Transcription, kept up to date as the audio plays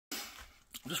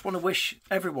I just want to wish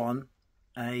everyone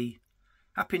a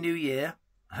happy new year.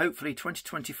 Hopefully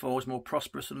 2024 is more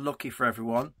prosperous and lucky for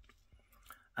everyone.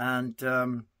 And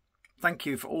thank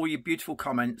you for all your beautiful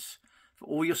comments, for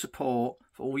all your support,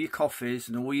 for all your coffees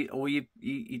and all your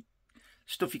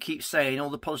stuff you keep saying, all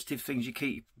the positive things you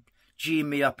keep geeing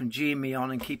me up and geeing me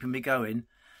on and keeping me going.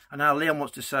 And now Leon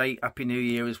wants to say Happy New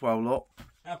Year as well, look.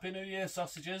 Happy New Year,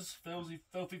 sausages.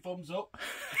 Filthy thumbs up.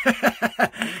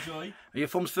 Enjoy. Are your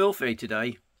thumbs filthy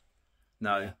today?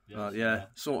 No. Yeah,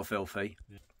 sort of filthy.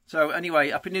 Yeah. So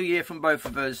anyway, Happy New Year from both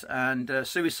of us. And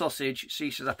Sue's sausage, she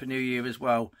says Happy New Year as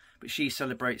well. But she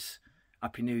celebrates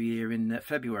Happy New Year in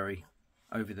February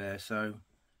over there. So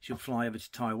she'll fly over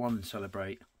to Taiwan and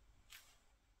celebrate.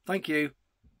 Thank you.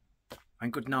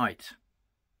 And good night.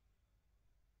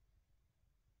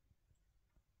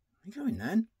 Where are you going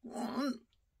then? What?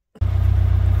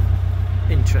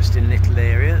 Interesting little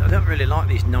area. I don't really like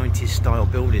these 90s style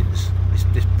buildings.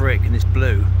 This brick and this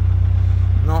blue.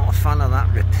 Not a fan of that,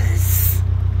 rippers.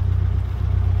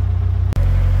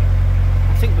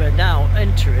 I think we're now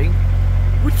entering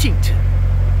Whittington.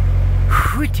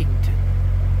 Whittington.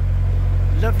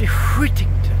 Lovely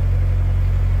Whittington.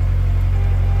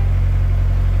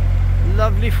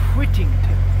 Lovely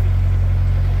Whittington.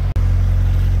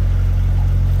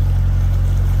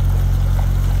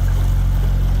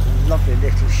 Lovely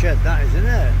little shed that is, isn't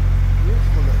it?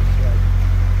 Beautiful little shed.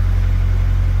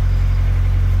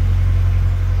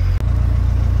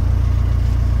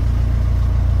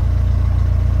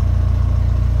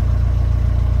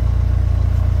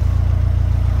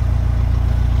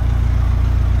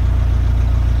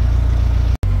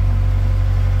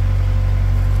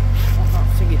 Put that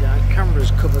thingy down,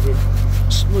 camera's covered in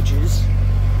smudges.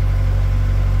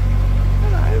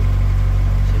 Hello.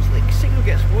 The signal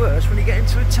gets worse when you get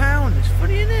into a town. It's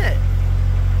funny, isn't it?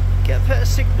 You get a better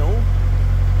signal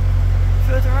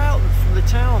further out from the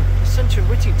town. The centre of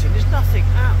Whittington, there's nothing,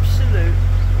 absolute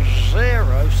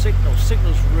zero signal.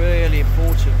 Signal's really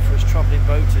important for us travelling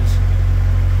boaters,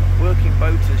 working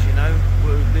boaters, you know,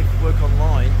 work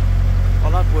online. My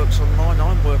lad works online,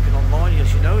 I'm working online,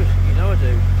 as you know I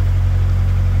do.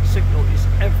 Signal is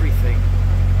everything.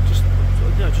 Just,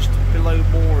 you know, just below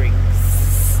moorings.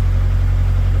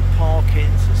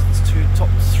 Parkings, there's top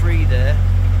 3 there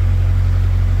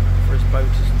for his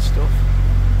boaters and stuff.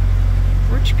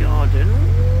 Bridge garden,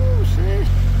 ooh, what's this?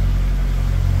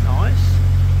 Nice.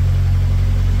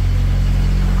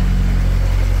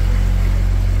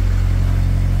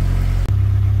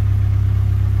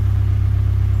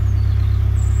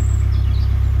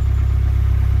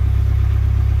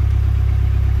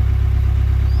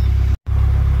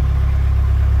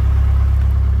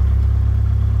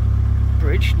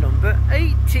 Bridge number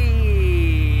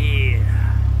 80.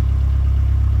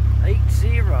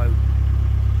 80.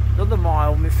 Another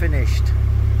mile and we're finished.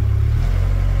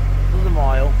 Another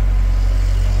mile.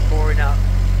 Pouring up.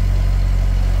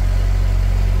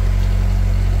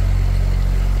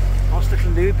 Nice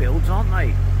little new builds, aren't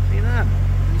they? See them?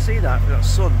 Can you see that? That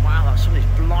sun. Wow, that sun is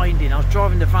blinding. I was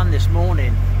driving the van this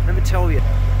morning. Let me tell you.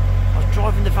 I was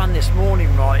driving the van this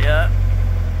morning, right, yeah,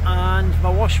 and my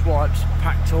wash wipes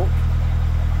packed up.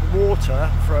 Water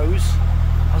froze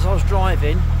as I was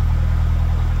driving.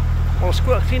 Well,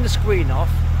 I cleaned the screen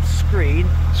off,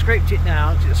 scraped it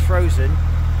down because it's frozen,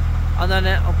 and then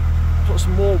I put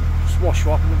some more wash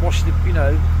wipe and washed the, you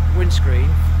know, windscreen.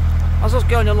 As I was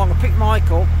going along, I picked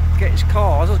Mike up to get his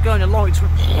car. As I was going along, it just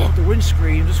went, the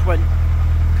windscreen just went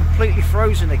completely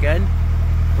frozen again.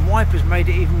 The wipers made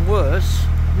it even worse.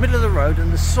 Middle of the road,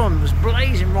 and the sun was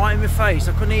blazing right in my face.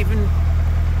 I couldn't even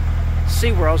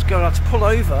see where I was going. I had to pull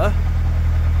over.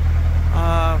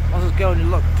 As I was going to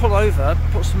look, pull over,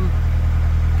 put some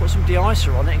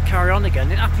de-icer on it and carry on again.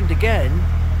 It happened again.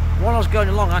 While I was going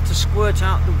along, I had to squirt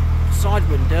out the side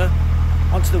window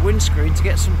onto the windscreen to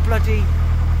get some bloody,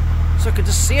 so I could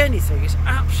just see anything. It's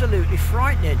absolutely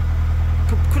frightening.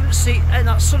 Couldn't see, and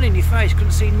that sun in your face,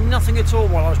 couldn't see nothing at all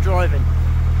while I was driving.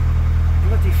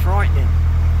 Bloody frightening.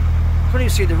 Couldn't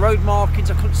even see the road markings.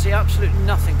 I couldn't see absolutely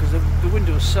nothing because the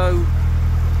window was so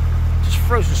just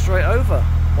frozen straight over.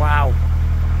 Wow,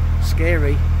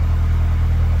 scary.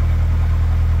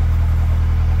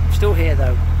 I'm still here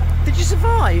though. Did you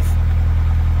survive?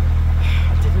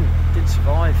 I didn't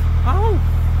survive. Oh.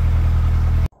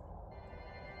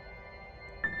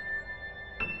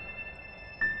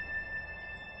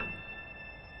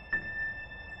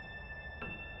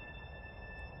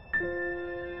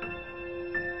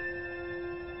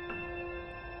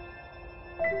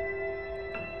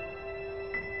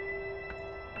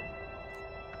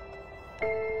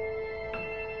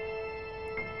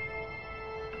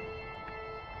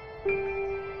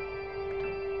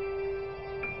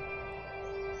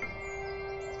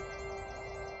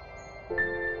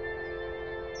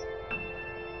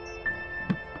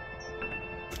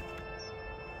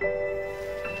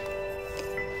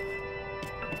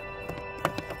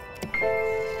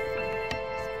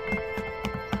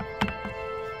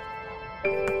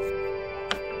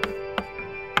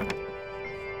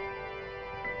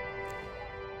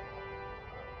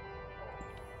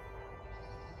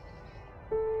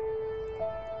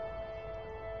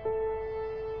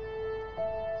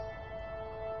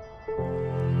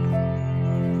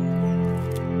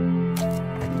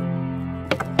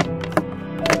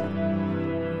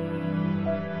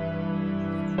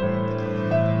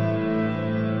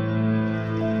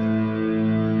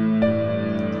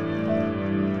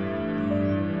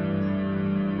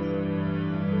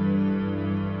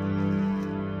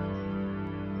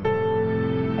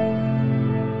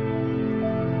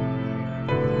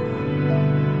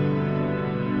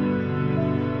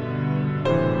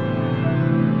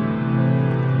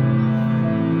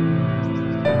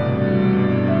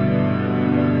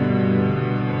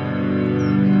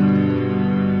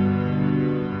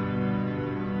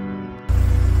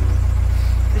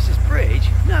 bridge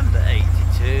number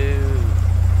 82.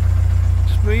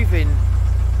 Just moving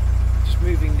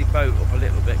the boat up a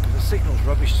little bit because the signal's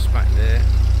rubbish just back there.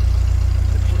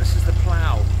 This is the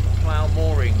plough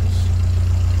moorings,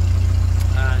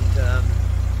 and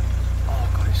oh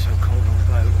god, it's so cold on the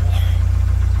boat. Oh.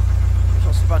 It's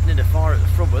not so bad near the fire at the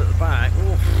front, but at the back,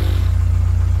 oh,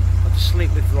 I had to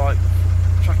sleep with like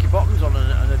tracky bottoms on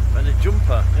and a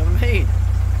jumper. You know what I mean?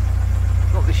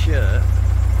 Not this shirt,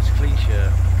 it's a clean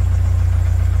shirt.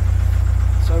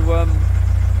 So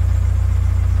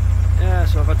yeah,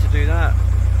 so I've had to do that.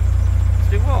 To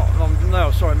do what?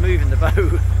 No, sorry, moving the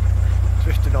boat.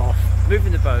 Drifting off.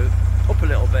 Moving the boat up a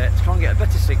little bit to try and get a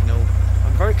better signal.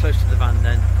 I'm very close to the van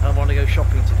then. I want to go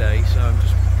shopping today, so I'm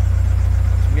just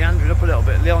meandering up a little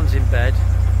bit. Leon's in bed.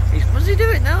 What's he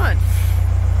doing now?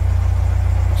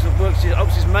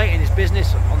 Ups his mate in his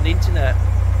business on the internet.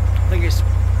 I think it's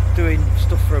doing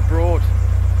stuff for abroad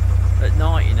at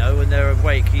night, you know, when they're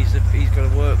awake. He's got to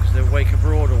work because they're awake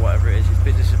abroad or whatever it is. His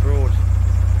business abroad.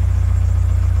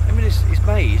 I mean, his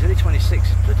mate, he's only 26.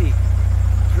 He's bloody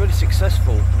really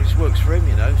successful. It just works for him,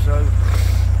 you know. So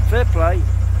fair play.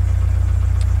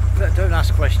 But don't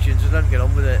ask questions. Just don't get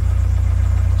on with it.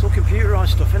 It's all computerised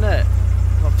stuff, isn't it?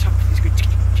 He's going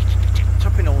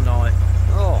tapping all night.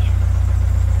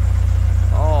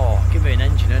 Oh, give me an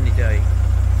engine any day.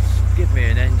 Give me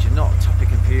an engine, not tapping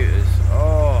computers.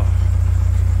 Oh,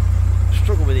 I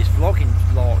struggle with this vlogging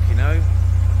lark, you know.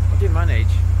 I do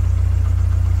manage,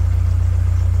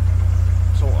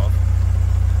 sort of.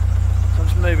 So I'm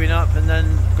just moving up and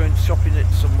then going shopping at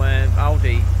somewhere.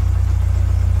 Aldi.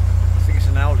 I think it's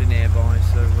an Aldi nearby.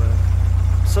 So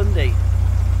Sunday.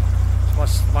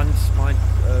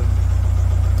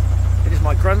 It is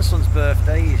my grandson's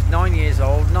birthday. He's 9 years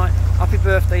old. Happy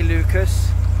birthday,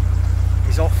 Lucas.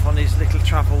 He's off on his little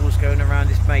travels, going around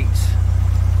his mates,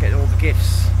 getting all the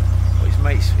gifts.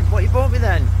 What you bought me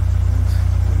then?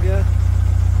 And, yeah,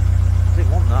 I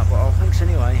didn't want that, but oh, thanks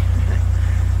anyway.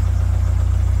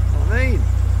 What I mean?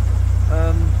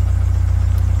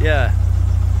 Yeah.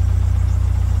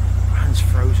 Hand's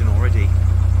frozen already.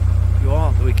 You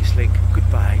are the weakest link.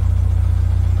 Goodbye.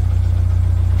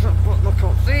 Look, I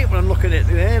can't see it when I'm looking at it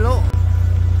there, look.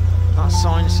 That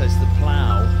sign says the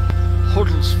plough,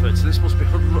 Huddlesford, so this must be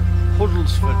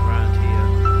Huddlesford round here.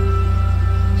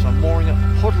 So I'm mooring at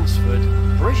Huddlesford,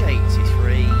 Bridge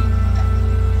 83.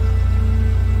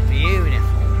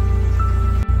 Beautiful.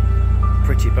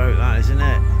 Pretty boat that, isn't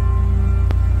it?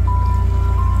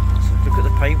 So look at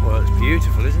the paintwork, it's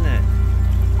beautiful, isn't it?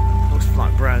 Looks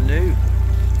like brand new.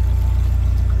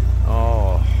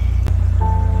 Oh.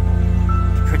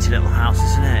 Pretty little house,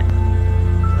 isn't it?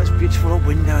 Those beautiful old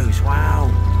windows, wow.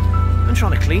 I'm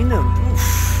trying to clean them.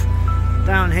 Oof.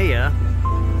 Down here,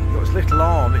 you've got this little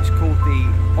arm, it's called the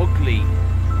Ogley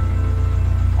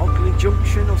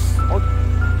Junction or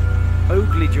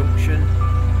Ogley Junction.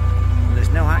 And there's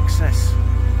no access.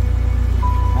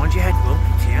 Mind your head, Will.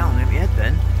 Yeah, I'll nip your head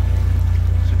then.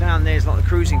 So down there's like the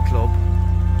cruising club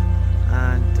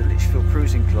and the Litchfield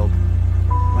Cruising Club.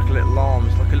 Like a little arm,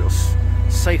 it's like a little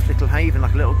safe little haven,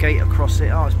 like a little gate across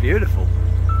it. Oh, it's beautiful.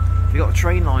 You've got the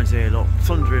train lines here, look,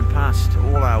 thundering past at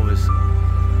all hours.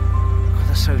 God,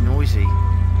 they're so noisy.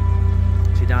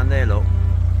 See down there, look.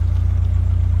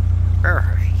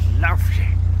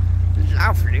 Lovely.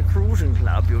 Lovely cruising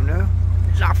club, you know.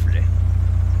 Lovely.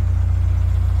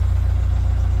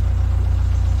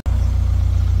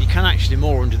 You can actually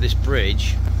moor under this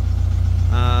bridge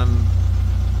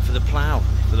for the plough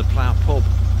pub.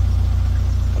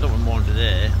 I don't want more under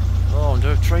there. Oh,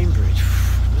 under a train bridge.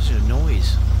 Listen to the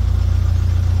noise.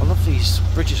 I love these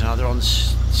bridges now. They're on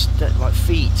like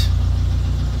feet,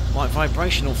 like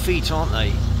vibrational feet, aren't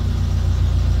they?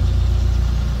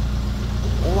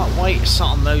 All that weight is sat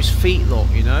on those feet, look.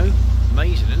 You know,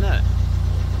 amazing, isn't it?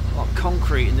 Like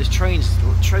concrete, and there's trains.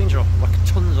 Trains are like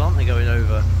tons, aren't they, going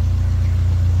over?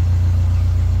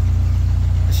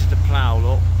 This is the plough,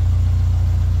 look.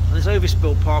 And there's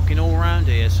overspill parking all around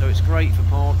here, so it's great for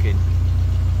parking.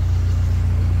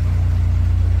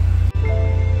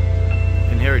 You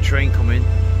can hear a train coming.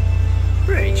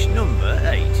 Bridge number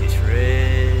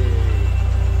 83.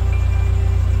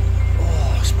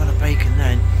 Oh, I smell of bacon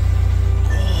then.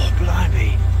 Oh,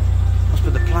 blimey. Must be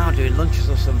the plough doing lunches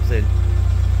or something.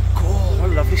 Oh, what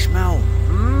a lovely smell.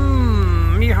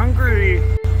 Mmm, me hungry.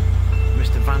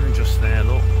 Mr. Van just there,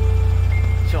 look.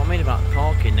 See what I mean about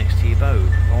parking next to your boat?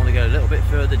 I want to go a little bit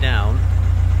further down,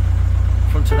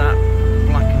 in front of that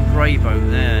black and grey boat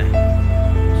there.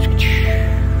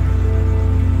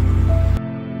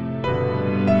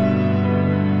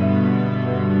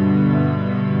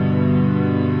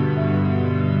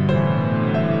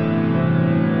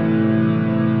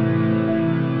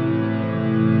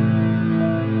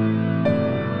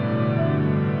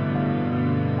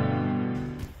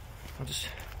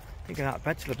 to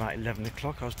bed till about 11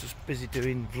 o'clock. I was just busy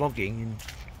doing vlogging and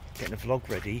getting a vlog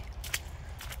ready.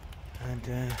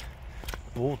 And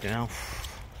bored now.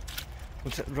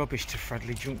 We'll take the rubbish to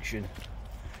Fradley junction.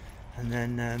 And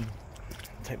then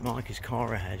take Mike's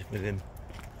car ahead with him.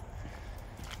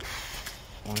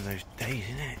 One of those days,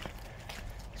 isn't it?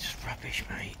 It's just rubbish,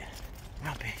 mate.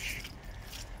 Rubbish.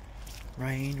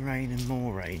 Rain, rain and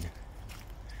more rain.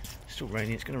 It's still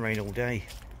raining, it's going to rain all day.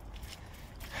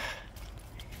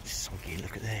 It's soggy,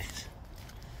 look at this.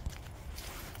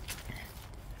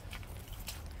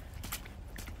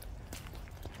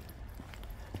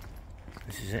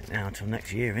 This is it now till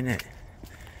next year, isn't it?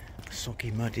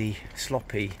 Soggy, muddy,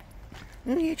 sloppy.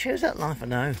 Oh, you chose that life, I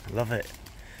know. I love it.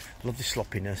 Love the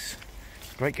sloppiness.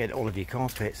 It's great getting all of your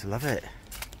carpets, I love it.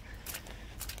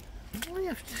 Why do you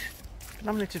have to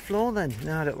laminated floor then?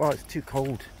 No, I don't like it, it's too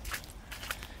cold.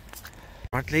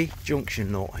 Fradley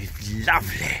junction, look, it's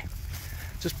lovely.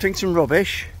 Just picked some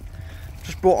rubbish.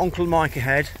 Just brought Uncle Mike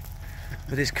ahead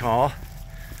with his car.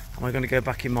 And we're going to go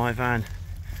back in my van.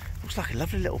 Looks like a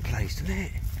lovely little place, doesn't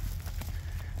it?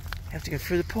 You have to go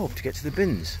through the pub to get to the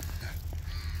bins.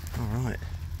 Alright.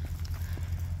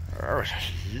 Oh, it's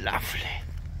lovely.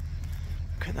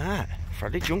 Look at that.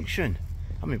 Fradley junction.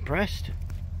 I'm impressed.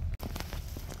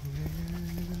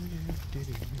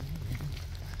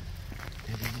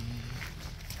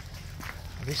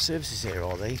 Are these services here,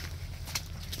 are they?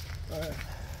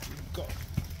 We've got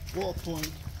water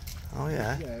point. Oh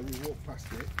yeah? Yeah, we walk past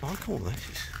it. I call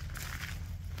this.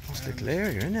 Nice little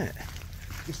area, isn't it?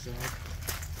 This side.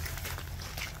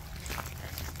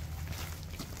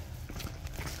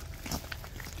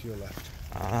 To your left.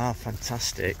 Ah,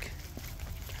 fantastic.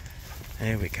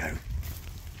 There we go.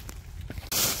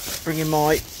 Bringing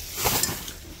my...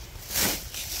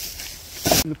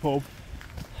 In the pub.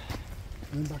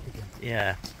 And then back again.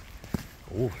 Yeah.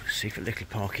 Oh, secret little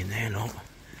park in there, look.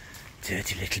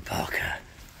 Dirty little parker.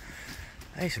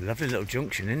 Hey, it's a lovely little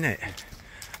junction, isn't it?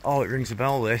 Oh, it rings a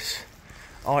bell, this.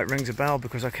 Oh, it rings a bell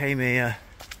because I came here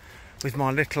with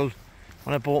my little...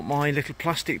 When I bought my little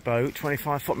plastic boat,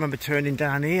 25 foot, I remember turning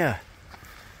down here.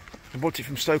 I bought it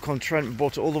from Stoke-on-Trent and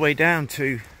brought it all the way down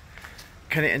to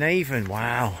Kennet and Avon.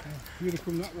 Wow. You'd have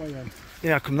come that way then?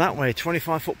 Yeah, I come that way,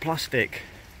 25 foot plastic.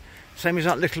 Same as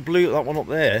that little blue, that one up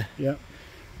there. Yeah.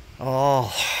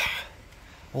 Oh,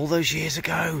 all those years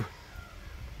ago.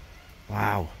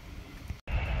 Wow.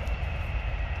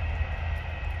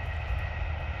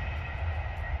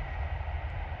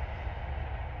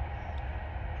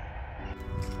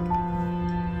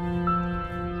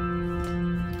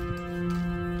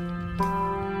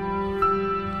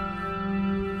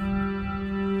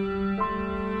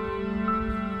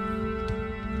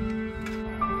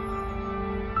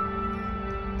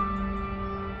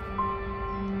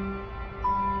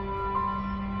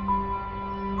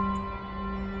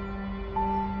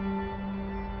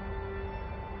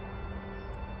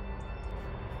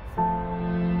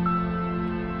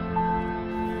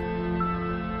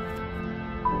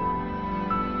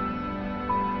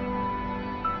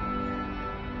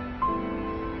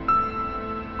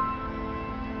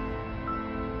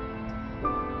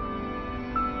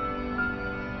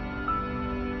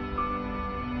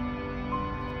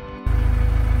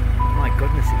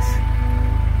 Goodness,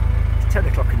 it's 10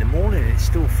 o'clock in the morning and it's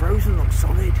still frozen, looks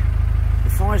solid. The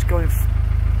fire's going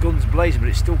guns blazing, but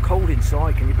it's still cold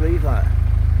inside. Can you believe that?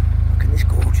 Look at this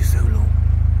gorgeous though, look.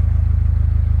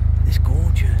 This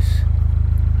gorgeous.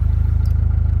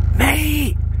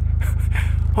 Mate!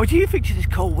 How do you picture this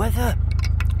cold weather?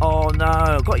 Oh no,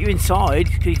 I've got you inside.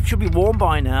 You should be warm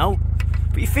by now.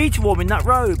 But your feet are warm in that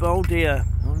robe, oh dear.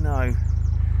 Oh no.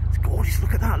 It's gorgeous,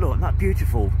 look at that, look. Isn't that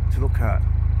beautiful to look at?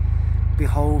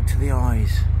 Behold to the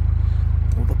eyes.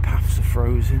 All the paths are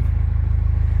frozen.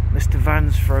 Mr.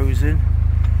 Van's frozen.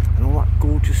 And all that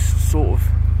gorgeous sort of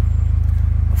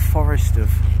a forest of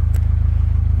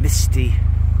misty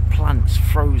plants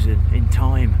frozen in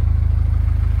time.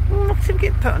 Well,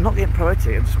 not getting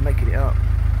poetic, I'm just making it up.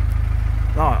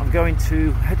 Right, I'm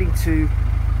heading to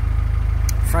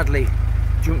Fradley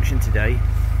junction today.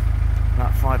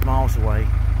 About 5 miles away.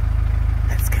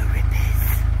 Let's go with this.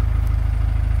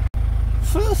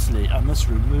 Firstly, I must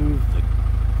remove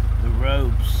the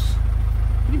ropes.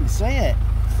 I didn't even say it.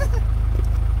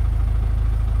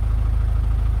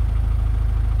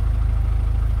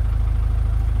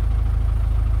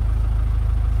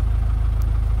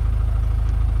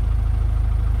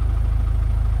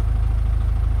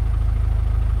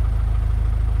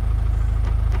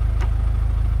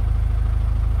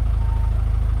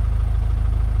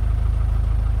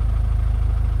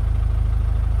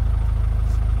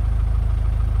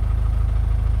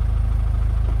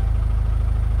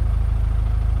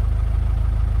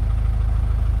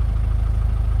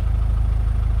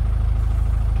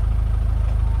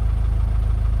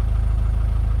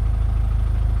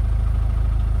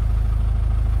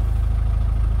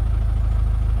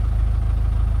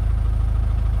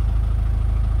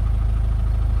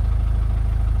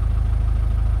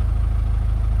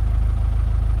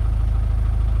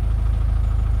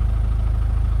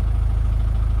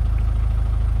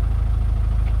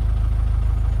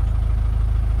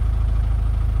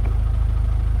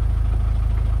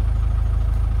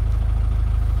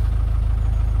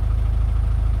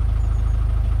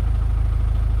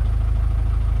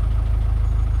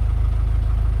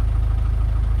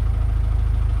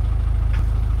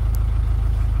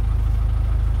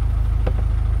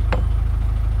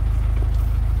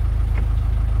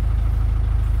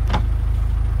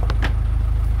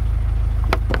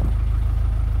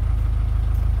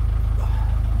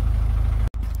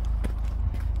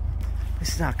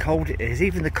 cold it is.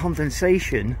 Even the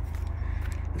condensation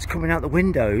that's coming out the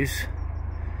windows,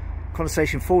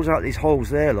 condensation falls out these holes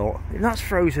there, look, and that's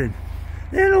frozen.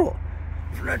 There, look.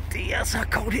 Bloody, that's how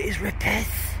cold it is, Repeth.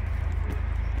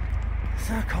 That's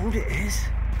how cold it is.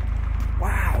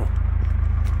 Wow.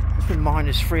 It's been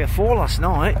 -3 or 4 last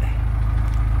night.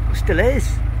 It still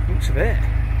is. Looks of it.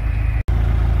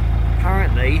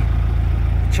 Apparently,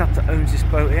 the chap that owns this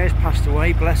boat here has passed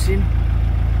away, bless him.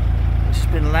 It's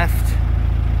just been left.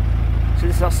 So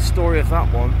that's the story of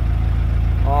that one.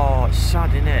 Oh, it's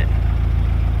sad, isn't it?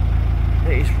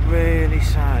 It is really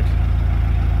sad.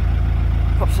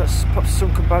 Perhaps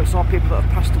sunken boats are people that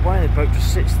have passed away and the boat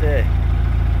just sits there.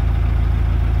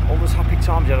 All those happy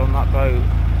times he had on that boat.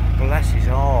 Bless his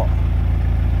heart.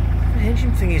 The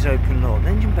engine thing is open, look. The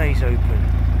engine bay's open.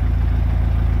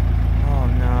 Oh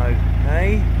no.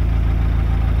 Hey?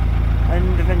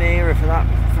 End of an era for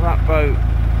that boat.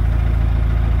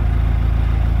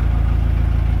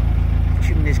 The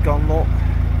chimney's gone, look.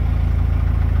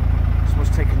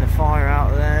 Someone's taken the fire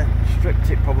out of there. Stripped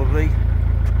it probably.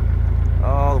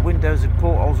 Oh, the windows and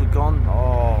portholes are gone.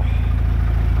 Oh,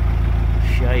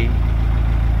 shame.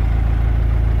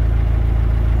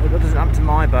 I hope that doesn't happen to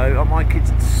my boat. I want my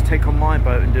kids to take on my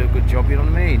boat and do a good job, you know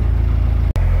what I mean?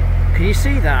 Can you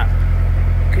see that?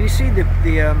 Can you see the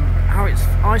how it's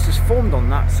ice has formed on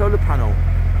that solar panel?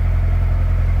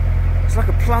 It's like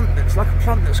a plant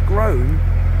that's grown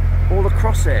all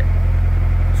across it.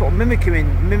 Sort of mimicking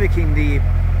the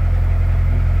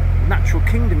natural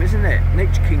kingdom, isn't it?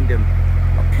 Nature kingdom.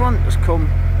 A plant has come,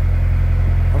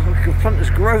 a plant has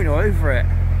grown all over it.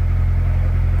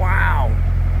 Wow.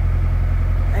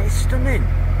 It's stunning.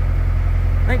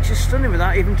 Nature's stunning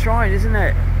without even trying, isn't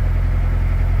it?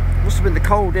 Must have been the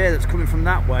cold air that's coming from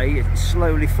that way. It's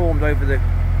slowly formed over the,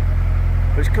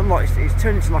 but it's come like it's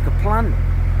turned into like a plant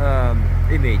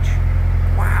image.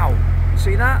 Wow.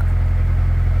 See that?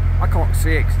 I can't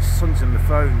see it because the sun's on my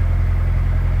phone.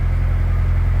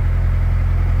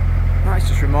 That's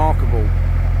just remarkable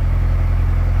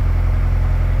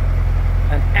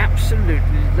and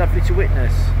absolutely lovely to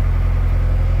witness.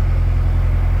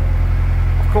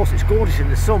 Of course it's gorgeous in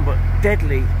the sun, but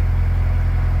deadly.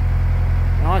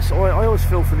 And I always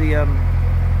feel for the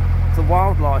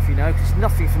wildlife, you know, because there's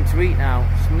nothing for them to eat now.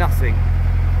 It's nothing.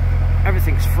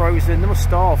 Everything's frozen. They must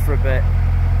starve for a bit,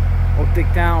 or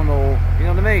dig down, or you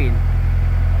know what I mean.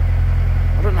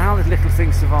 I don't know how these little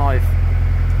things survive.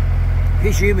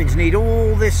 These humans need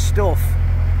all this stuff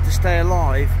to stay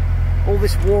alive. All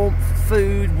this warmth,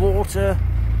 food, water.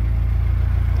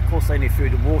 Of course they need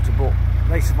food and water, but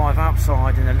they survive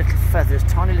outside in their little feathers,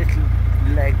 tiny little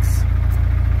legs.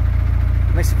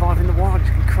 And they survive in the wild. It's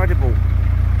incredible.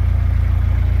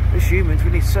 As humans,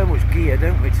 we need so much gear,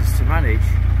 don't we, just to manage.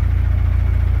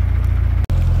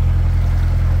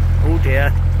 Oh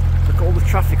dear. Look at all the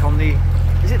traffic on the...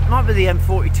 might be the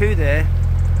M42 there.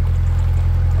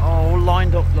 Oh,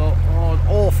 lined up, look. Oh, an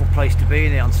awful place to be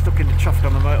in here. I'm stuck in the traffic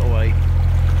on the motorway.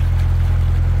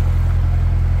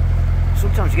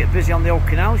 Sometimes you get busy on the old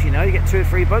canals, you know. You get 2 or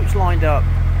 3 boats lined up.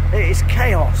 It is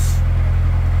chaos.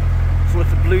 There's a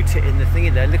little blue tit in the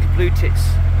thingy there. Little blue tits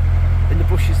in the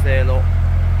bushes there, look.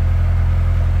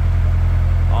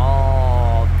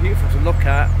 Oh, beautiful to look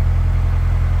at.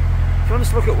 If you want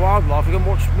to look at wildlife, you can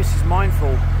watch Mrs.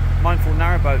 Mindful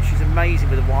Narrowboat. She's amazing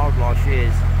with the wildlife, she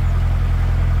is.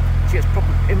 She gets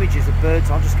proper images of birds.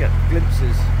 I'll just get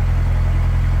glimpses.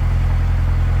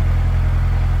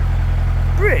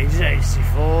 Bridge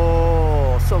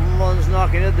 84. Someone's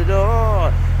knocking at the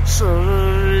door.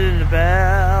 Someone's the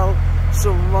bell.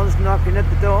 Someone's knocking at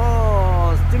the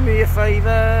door. Do me a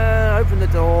favour. Open the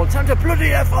door. Time to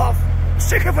bloody F off. I'm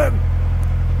sick of them.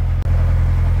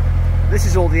 This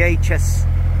is all the HS.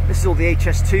 This is all the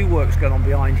HS2 works going on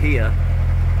behind here.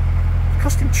 It's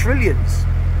costing trillions.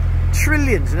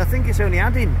 Trillions, and I think it's only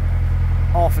adding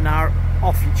half an hour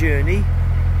off your journey.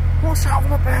 What's that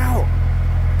all about?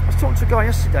 I was talking to a guy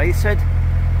yesterday.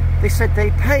 They said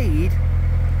they paid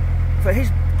for his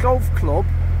golf club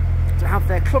to have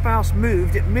their clubhouse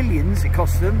moved at millions. It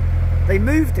cost them. They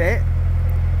moved it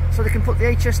so they can put the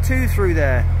HS2 through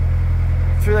there,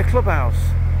 through their clubhouse.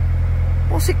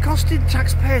 What's it costing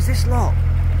taxpayers, this lot?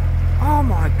 Oh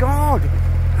my God!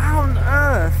 How on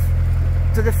earth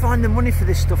do they find the money for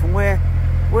this stuff, and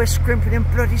we're scrimping and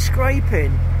bloody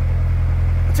scraping?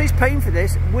 I tell you who's paying for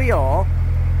this. We are,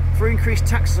 for increased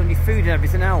taxes on your food and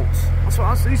everything else.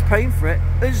 That's who's paying for it.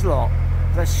 Us lot.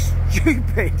 They're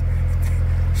stupid,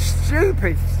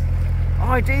 stupid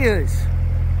ideas.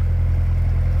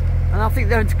 And I think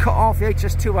they're going to cut off the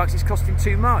HS2 wax. It's costing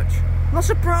too much. I'm not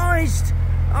surprised.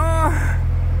 Oh,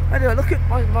 Anyway, look at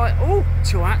my oh,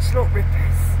 two hats, look,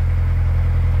 rippers.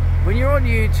 When you're on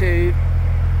YouTube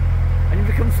and you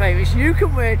become famous, you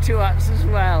can wear two hats as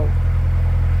well.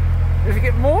 If you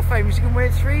get more famous, you can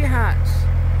wear three hats.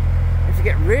 If you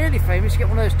get really famous, you get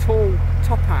one of those tall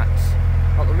top hats,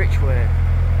 like the rich wear.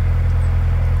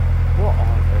 What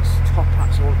are those top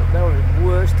hats all about? They're the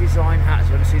worst design hats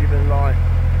I've ever seen in my life.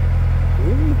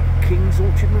 Ooh, King's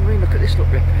Orchard Marine, look at this, look,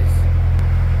 rippers.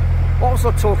 What was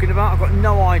I talking about? I've got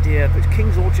no idea, but it's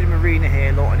King's Orchard Marina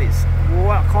here, look, and it's,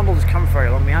 well, I can't hold this camera very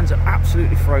long, my hands are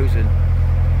absolutely frozen.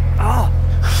 Ah!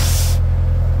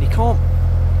 You can't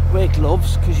wear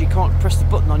gloves because you can't press the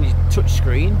button on your touch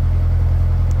screen.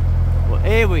 Well,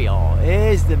 here we are,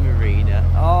 here's the marina.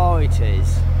 Oh, it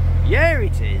is. Yeah,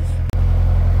 it is.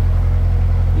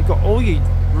 You've got all your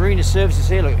marina services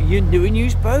here, like your new and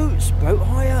used boats, boat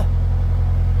hire,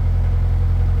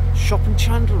 shop and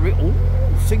chandlery. Oh,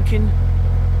 thinking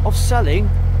of selling,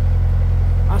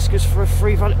 ask us for a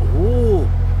free value. Oh,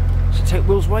 so take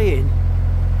Willsway in.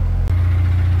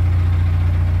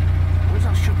 Where's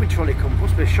that shopping trolley come?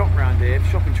 Must be a shop round here.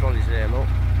 Shopping trolleys there, look.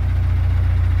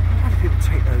 Why do people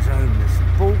take those home?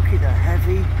 They're bulky, they're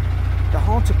heavy, they're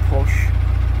hard to push.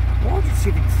 Why did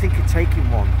you even think of taking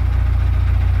one?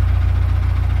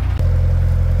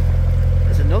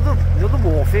 There's another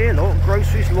wharf here, look.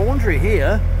 Groceries, laundry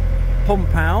here.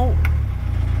 Pump out.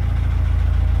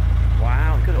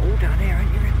 Wow, you've got it all down here,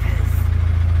 ain't you, rippers?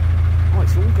 Oh,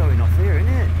 it's all going off here, isn't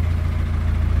it?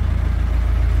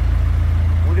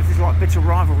 I wonder if there's like a bit of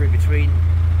rivalry between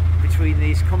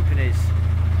these companies.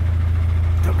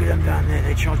 Look at them down there,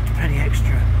 they charge a penny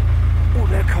extra. Oh,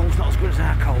 their coal's not as good as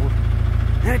our coal.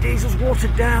 Their diesel's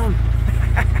watered down.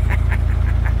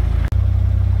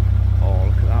 Oh,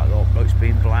 look at that, look, boat's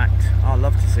being blacked. I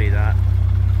love to see that.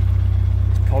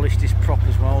 It's polished, it's prop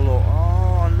as well, look.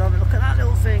 Oh, I love it, look at that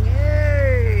little thing.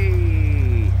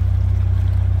 Hey!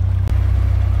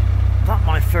 That,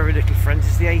 my furry little friends,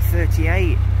 is the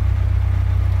A38.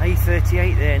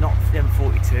 A38 there, not the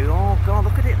M42. Oh God,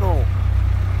 look at it, look.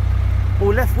 Oh,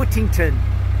 we left Whittington.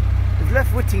 We've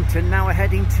left Whittington, now we're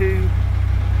heading to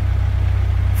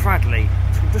Fradley.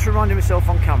 So I'm just reminding myself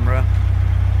on camera.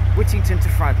 Whittington to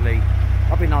Fradley.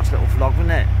 That'd be a nice little vlog,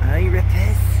 wouldn't it? Hey,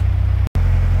 rippers.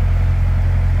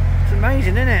 It's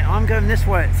amazing, isn't it? I'm going this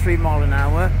way at 3 miles an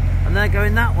hour, and they're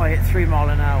going that way at 3 miles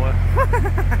an hour.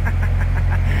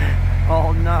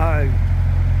 Oh no.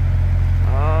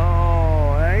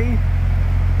 Oh, eh?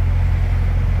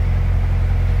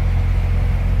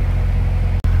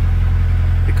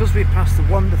 Because we passed the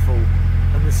wonderful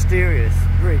and mysterious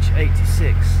Bridge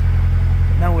 86,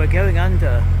 now we're going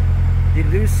under the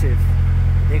elusive,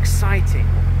 the exciting,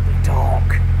 the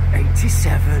dark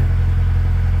 87.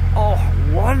 Oh,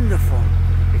 wonderful.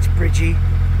 It's bridgy,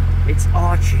 it's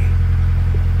archy,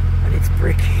 and it's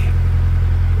bricky.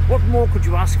 What more could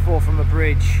you ask for from a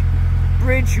bridge?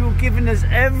 Bridge, you've given us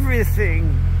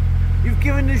everything. You've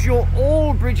given us your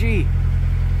all, Bridgie.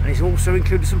 And it's also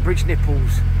included some bridge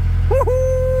nipples.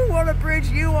 Woohoo! What a bridge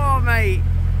you are, mate.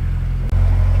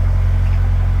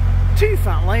 Two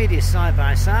fat ladies side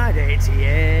by side,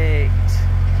 88.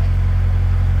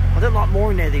 I don't like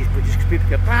mooring near these bridges because people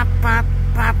go bap, bap,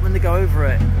 bap when they go over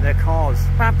it in their cars.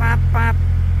 Bap, bap, bap.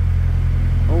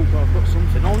 Oh God, I've got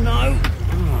something. Oh no!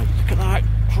 Oh, look at that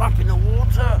crap in the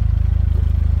water.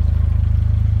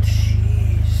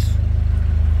 Jeez.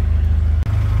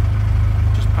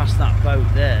 Just past that boat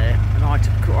there, and I had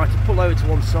to pull over to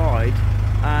one side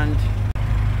and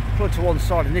pull to one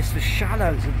side, and this was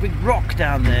shallow. There's a big rock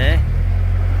down there.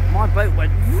 My boat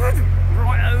went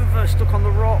right over, stuck on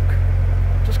the rock.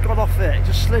 Just got off it,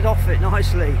 just slid off it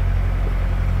nicely.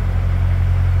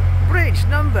 Bridge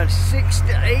number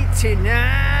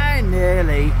 89,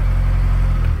 nearly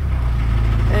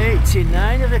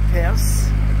 89 of repairs.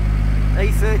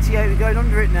 A38, we're going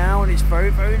under it now, and it's very,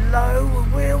 very low.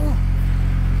 Will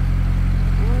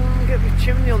get the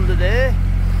chimney under there.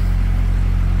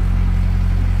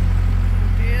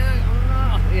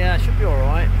 Yeah, it should be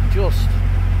alright. Just,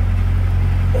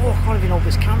 oh, I can't even hold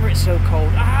this camera, it's so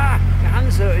cold. Ah, your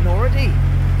hand's hurting already.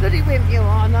 Bloody wimp you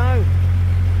are, I know.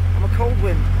 I'm a cold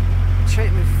wimp.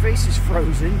 My face is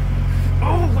frozen.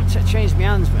 Oh, I've got to change my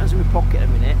hands. My hands in my pocket a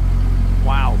minute.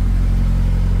 Wow.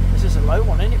 This is a low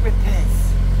one, isn't it,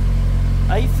 Rippeth?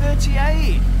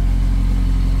 A38.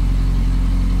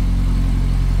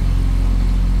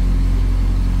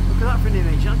 Look at that for an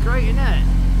image. That's great, isn't it?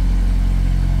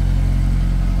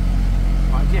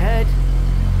 Mind your head.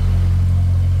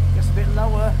 Just a bit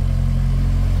lower.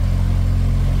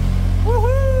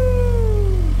 Woohoo!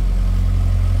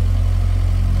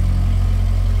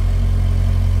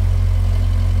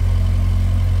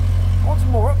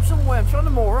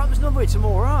 to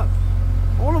moor up.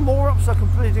 I want to moor up so I can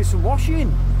probably do some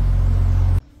washing.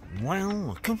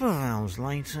 Well, a couple of hours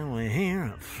later, we're here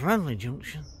at Fradley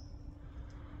Junction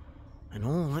in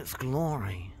all its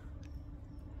glory.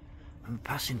 I'm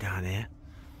passing down here.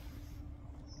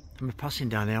 I'm passing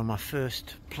down here on my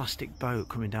first plastic boat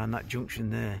coming down that junction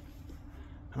there,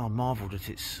 and I marvelled at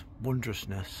its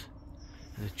wondrousness.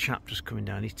 And the chap just coming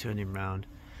down, he's turning round,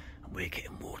 and we're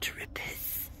getting water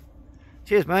rippers.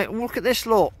 Cheers, mate. And look at this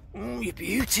lot. Oh, you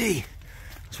beauty.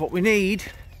 That's what we need.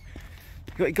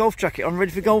 You got your golf jacket on,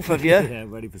 ready for golf, have you? Yeah,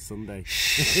 ready for Sunday.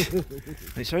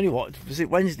 It's only what? Was it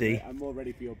Wednesday? Yeah, I'm more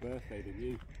ready for your birthday than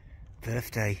you.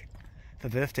 Birthday. For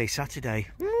birthday Saturday.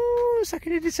 Ooh,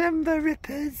 2nd of December,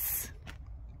 rippers.